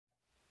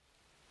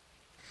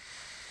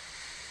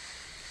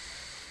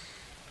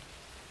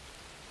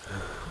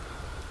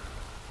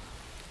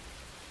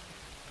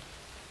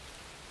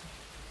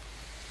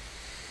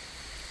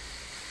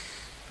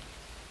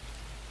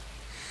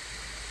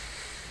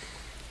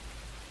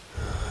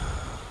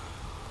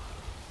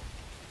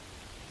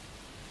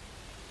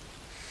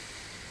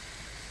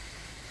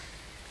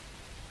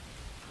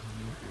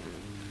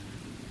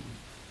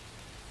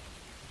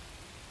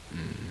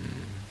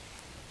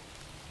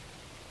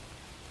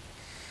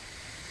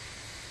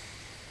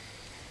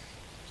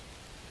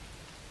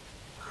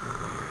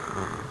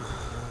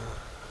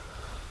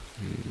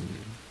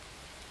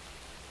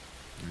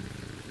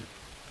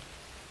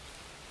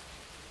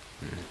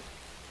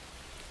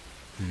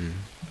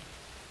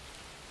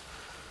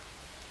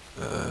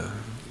Uh,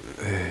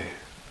 hey.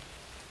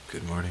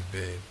 Good morning,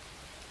 babe.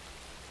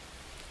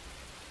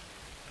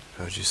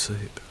 How'd you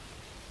sleep?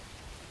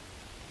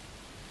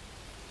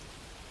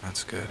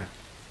 That's good.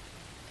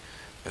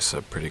 I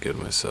slept pretty good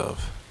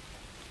myself.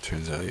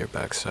 Turns out your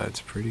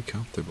backside's pretty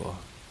comfortable.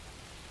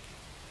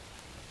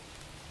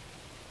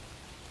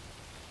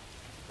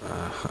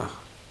 Uh-huh.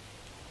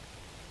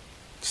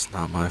 It's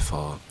not my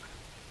fault.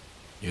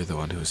 You're the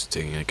one who was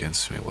digging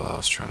against me while I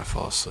was trying to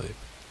fall asleep.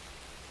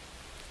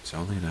 It's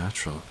only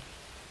natural.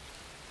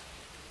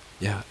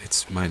 Yeah,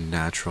 it's my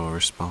natural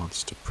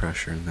response to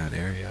pressure in that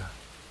area.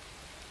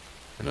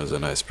 And it was a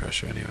nice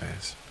pressure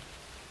anyways.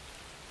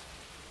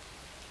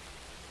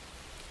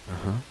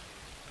 Uh-huh.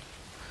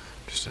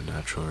 Just a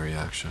natural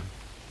reaction.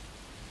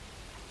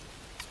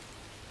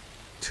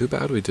 Too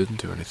bad we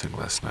didn't do anything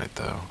last night,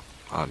 though.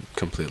 On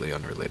completely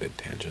unrelated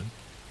tangent.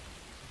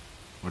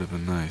 Would have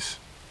been nice.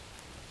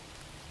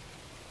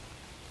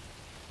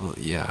 Well,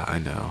 yeah, I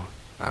know.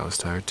 I was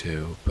tired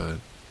too, but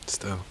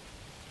still.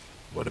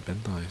 Would have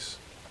been nice.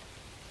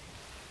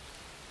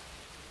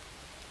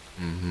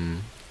 Mm-hmm.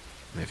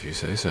 If you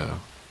say so.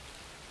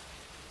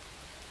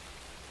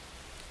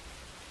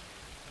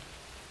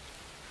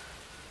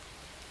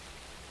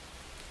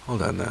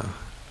 Hold on now.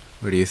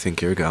 Where do you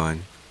think you're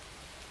going?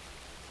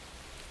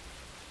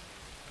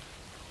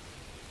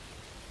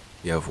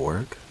 You have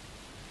work?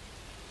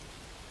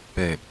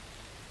 Babe,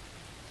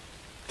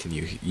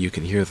 you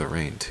can hear the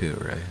rain too,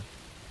 right?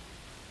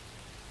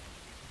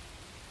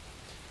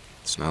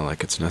 It's not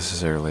like it's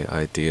necessarily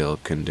ideal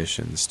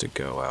conditions to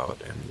go out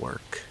and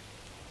work.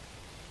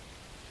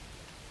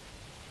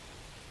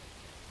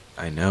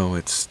 I know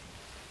it's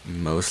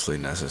mostly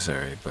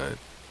necessary, but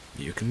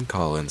you can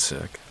call in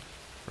sick,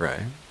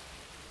 right?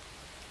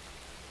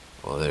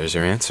 Well, there's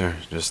your answer.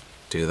 Just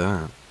do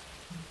that.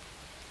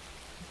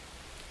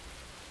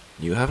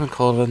 You haven't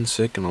called in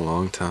sick in a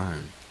long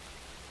time.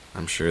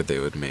 I'm sure they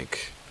would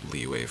make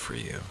leeway for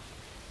you.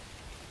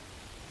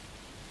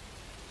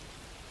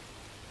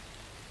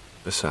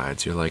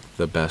 Besides, you're like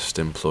the best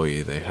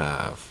employee they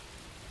have.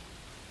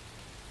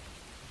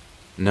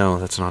 No,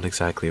 that's not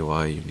exactly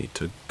why you need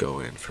to go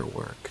in for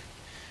work.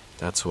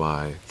 That's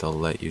why they'll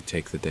let you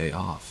take the day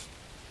off.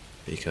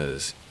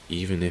 Because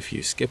even if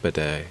you skip a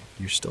day,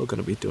 you're still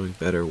going to be doing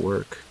better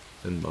work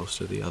than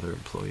most of the other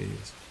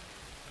employees.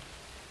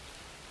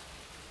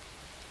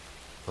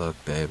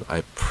 Look, babe,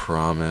 I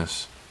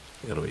promise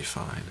it'll be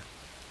fine.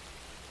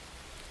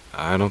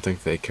 I don't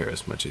think they care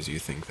as much as you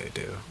think they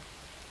do.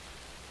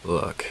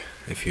 Look,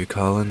 if you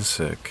call in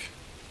sick,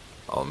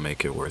 I'll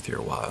make it worth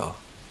your while.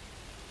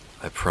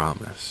 I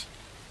promise.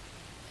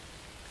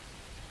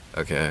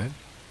 Okay?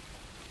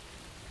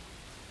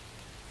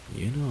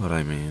 You know what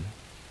I mean.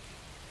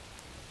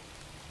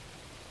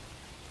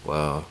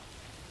 Well,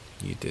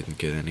 you didn't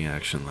get any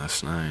action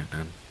last night,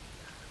 and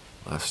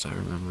last I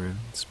remember,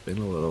 it's been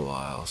a little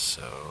while,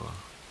 so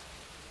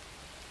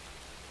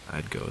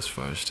I'd go as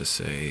far as to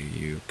say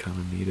you kind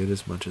of need it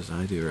as much as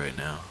I do right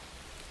now.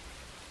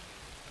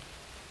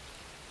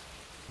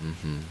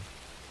 Mm-hmm.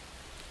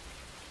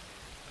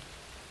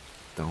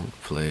 Don't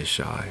play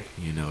shy.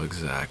 You know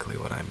exactly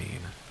what I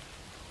mean.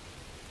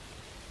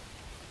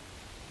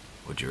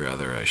 Would you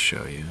rather I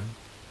show you?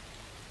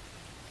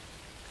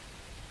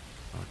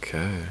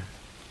 Okay.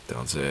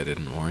 Don't say I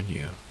didn't warn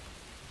you.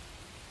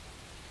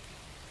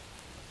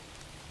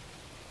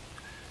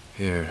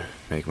 Here,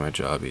 make my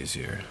job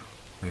easier.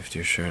 Lift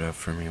your shirt up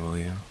for me, will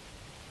you?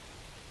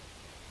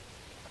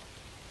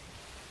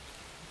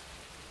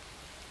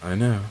 I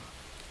know.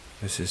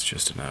 This is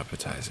just an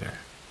appetizer.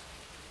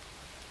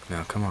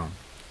 Now, come on.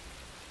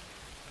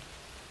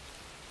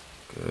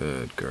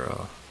 Good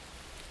girl.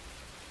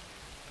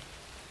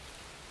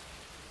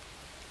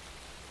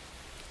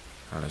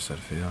 How does that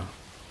feel?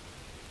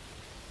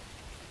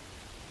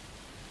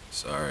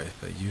 Sorry,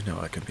 but you know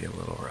I can be a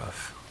little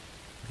rough.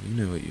 You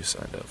knew what you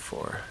signed up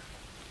for.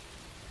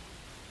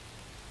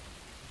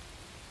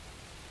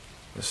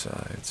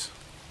 Besides,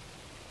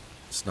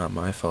 it's not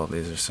my fault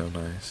these are so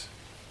nice.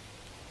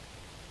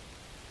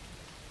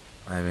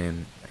 I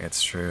mean,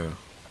 it's true.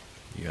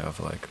 You have,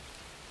 like,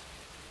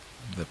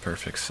 the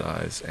perfect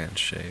size and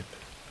shape.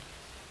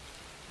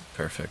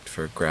 Perfect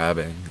for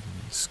grabbing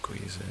and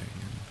squeezing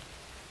and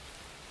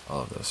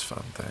all of those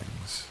fun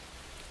things.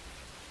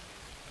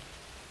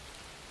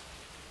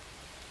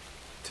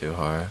 Too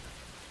hard?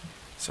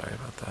 Sorry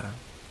about that.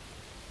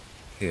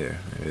 Here,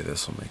 maybe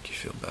this will make you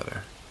feel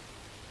better.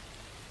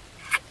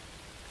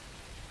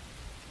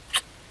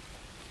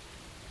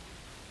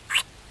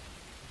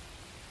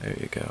 There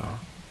you go.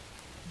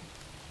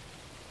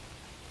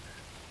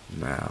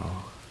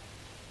 Now,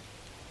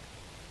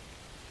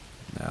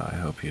 I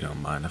hope you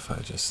don't mind if I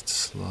just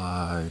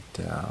slide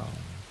down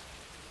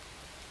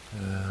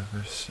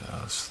ever so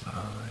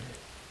slowly.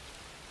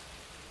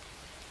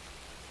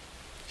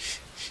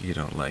 You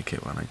don't like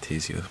it when I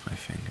tease you with my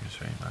fingers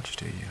very much,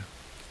 do you?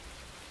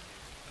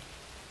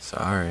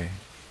 Sorry.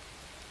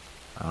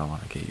 I don't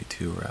want to get you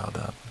too riled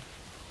up.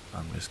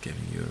 I'm just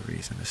giving you a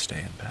reason to stay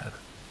in bed.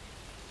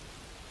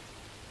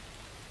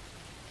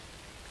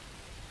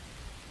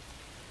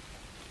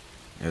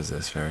 Is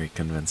this very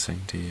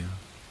convincing to you?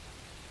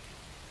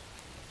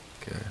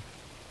 Good.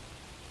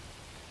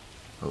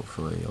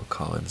 Hopefully you'll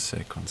call in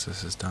sick once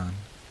this is done,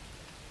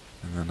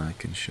 and then I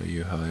can show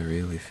you how I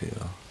really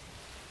feel.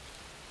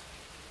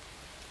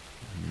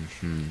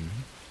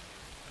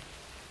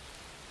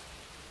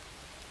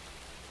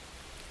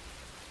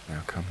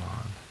 Now come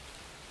on.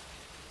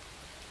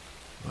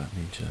 Let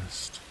me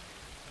just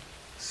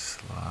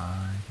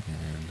slide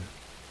in.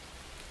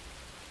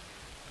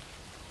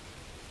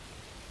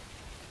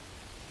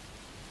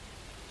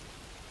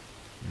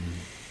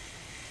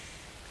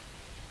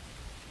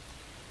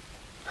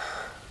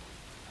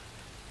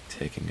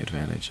 Taking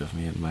advantage of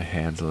me in my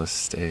handless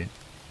state.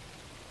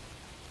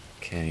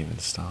 Can't even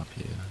stop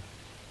you.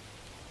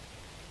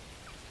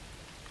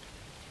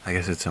 I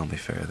guess it's only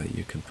fair that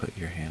you can put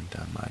your hand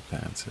down my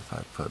pants if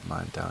I put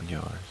mine down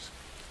yours.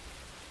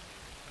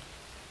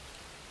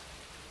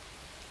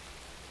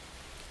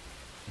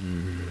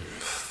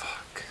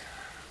 Fuck.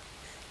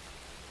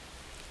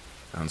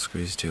 Don't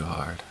squeeze too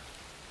hard.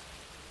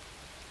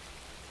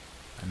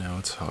 I know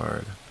it's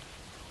hard.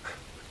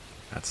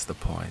 That's the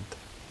point.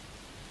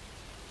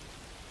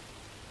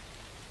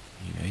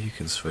 You know you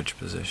can switch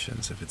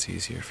positions if it's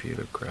easier for you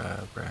to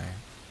grab, right?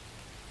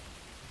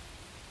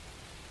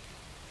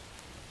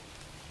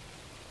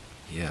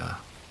 Yeah.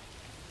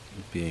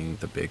 Being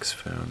the big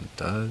spoon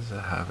does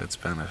have its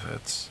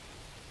benefits.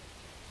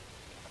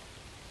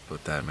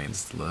 But that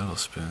means the little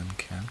spoon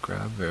can't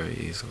grab very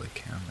easily,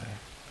 can they?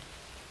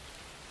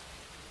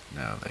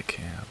 No, they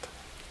can't.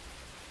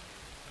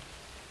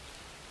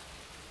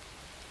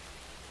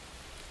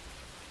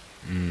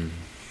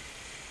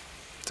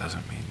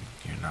 Doesn't mean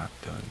you're not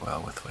doing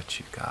well with what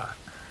you got.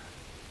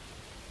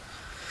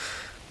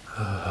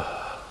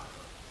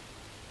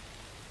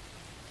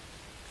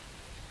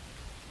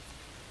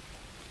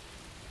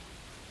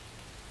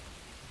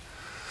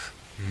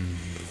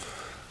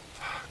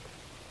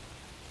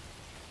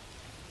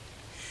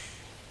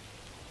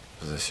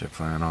 Was this your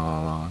plan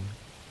all along?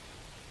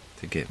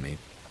 To get me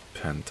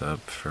pent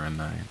up for a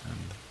night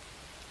and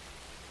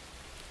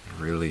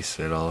release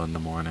it all in the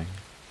morning?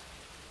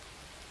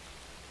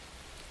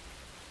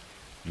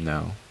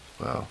 No?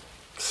 Well,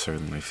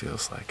 certainly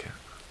feels like it.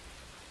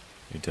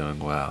 You're doing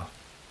well.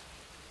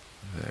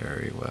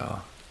 Very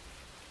well.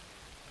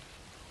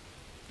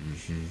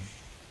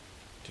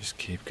 Just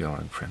keep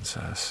going,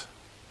 princess.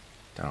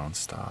 Don't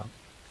stop.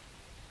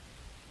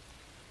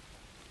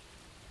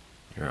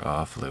 You're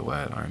awfully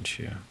wet, aren't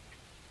you?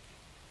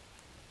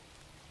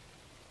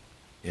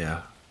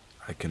 Yeah,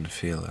 I can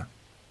feel it.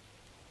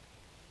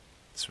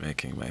 It's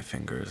making my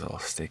fingers all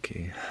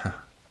sticky.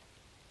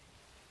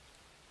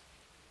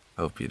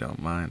 Hope you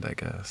don't mind, I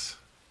guess.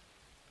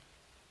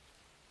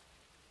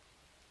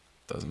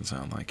 Doesn't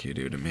sound like you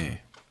do to me.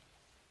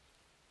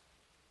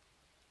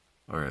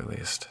 Or at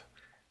least,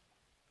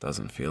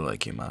 doesn't feel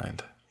like you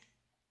mind.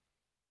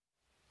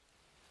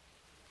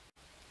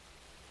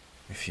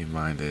 If you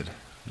minded,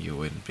 you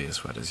wouldn't be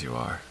as wet as you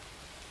are.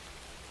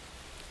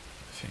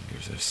 My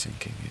fingers are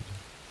sinking in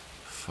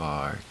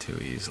far too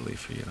easily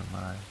for you to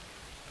mind.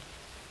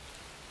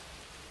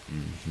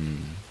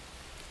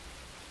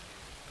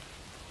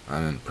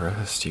 I'm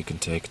impressed you can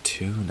take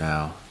two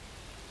now.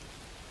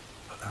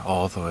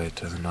 All the way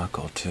to the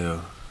knuckle,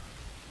 too.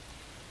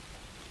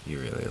 You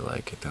really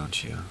like it,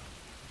 don't you?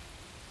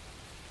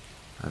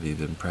 Have you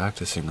been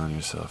practicing on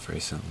yourself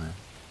recently?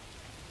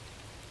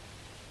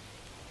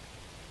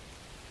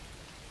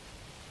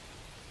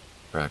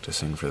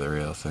 Practicing for the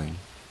real thing?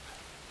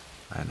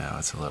 I know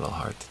it's a little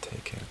hard to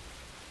take in.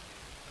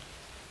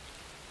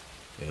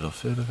 It'll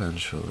fit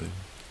eventually.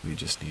 We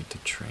just need to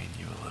train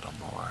you a little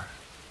more.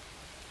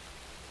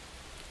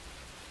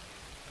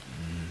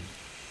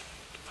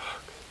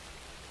 Fuck.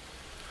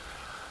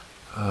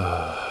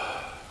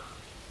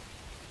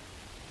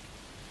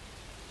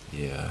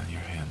 Yeah,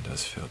 your hand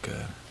does feel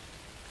good.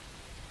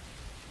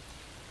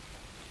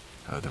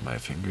 How do my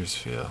fingers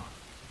feel?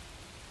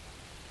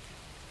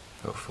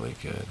 Hopefully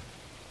good.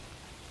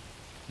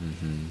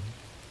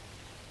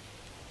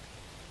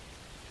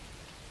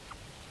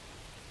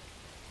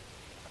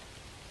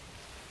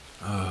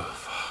 Oh,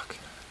 fuck.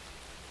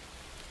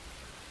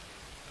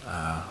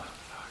 Oh,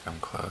 fuck, I'm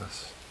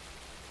close.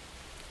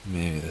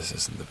 Maybe this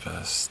isn't the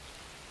best,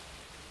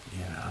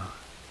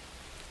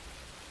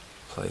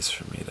 place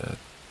for me to,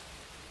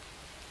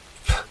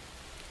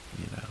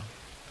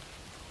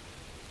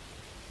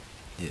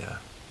 yeah.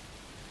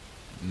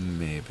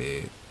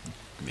 Maybe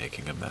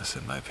making a mess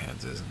in my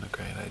pants isn't a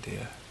great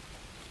idea.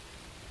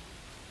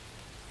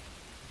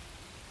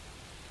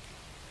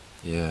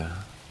 Yeah,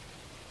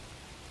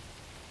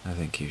 I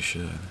think you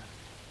should.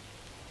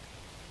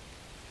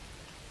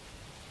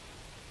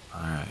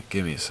 Alright,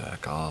 give me a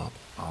sec. I'll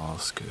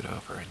scoot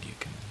over and you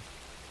can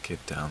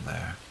get down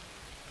there.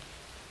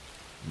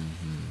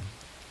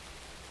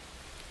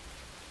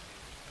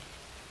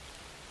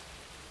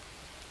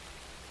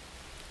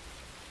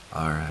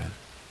 Alright,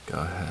 go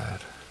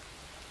ahead.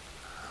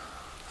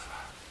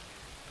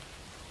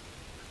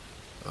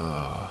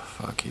 Oh,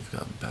 fuck, you've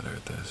gotten better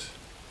at this.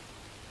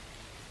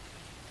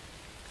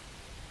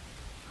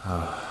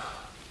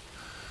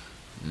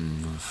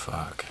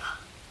 Fuck.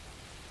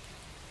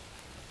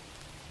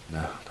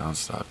 No, don't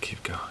stop.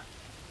 Keep going.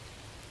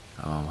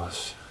 I'm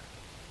almost.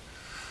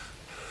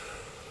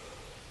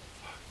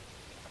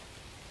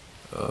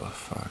 Oh,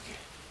 fuck.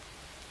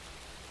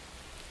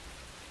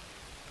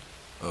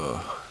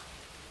 Oh.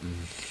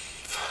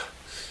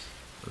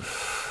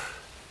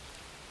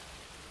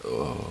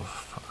 Oh,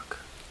 fuck.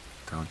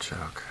 Don't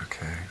choke,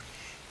 okay?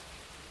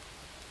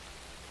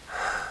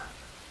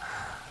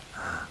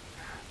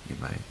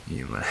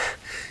 You might.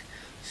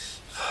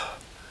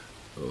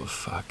 Oh,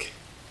 fuck.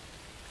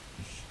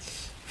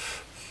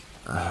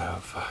 Oh,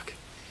 fuck.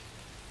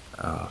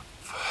 Oh,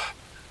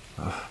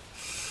 fuck.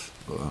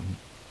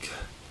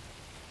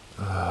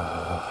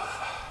 Oh,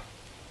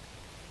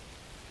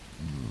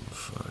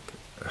 fuck.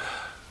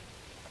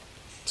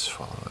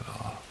 Swallow it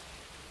all.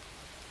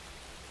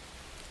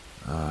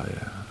 Oh,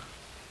 yeah.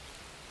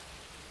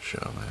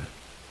 Show me.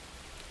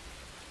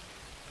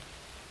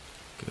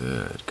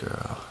 Good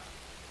girl.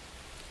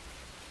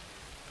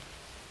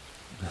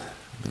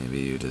 Maybe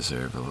you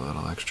deserve a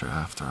little extra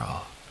after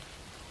all.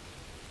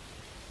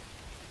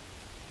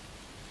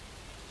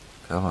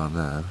 Come on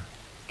then.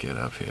 Get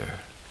up here.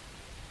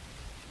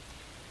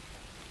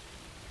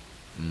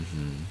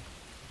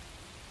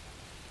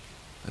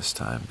 This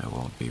time it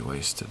won't be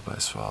wasted by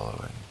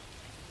swallowing.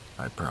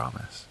 I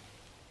promise.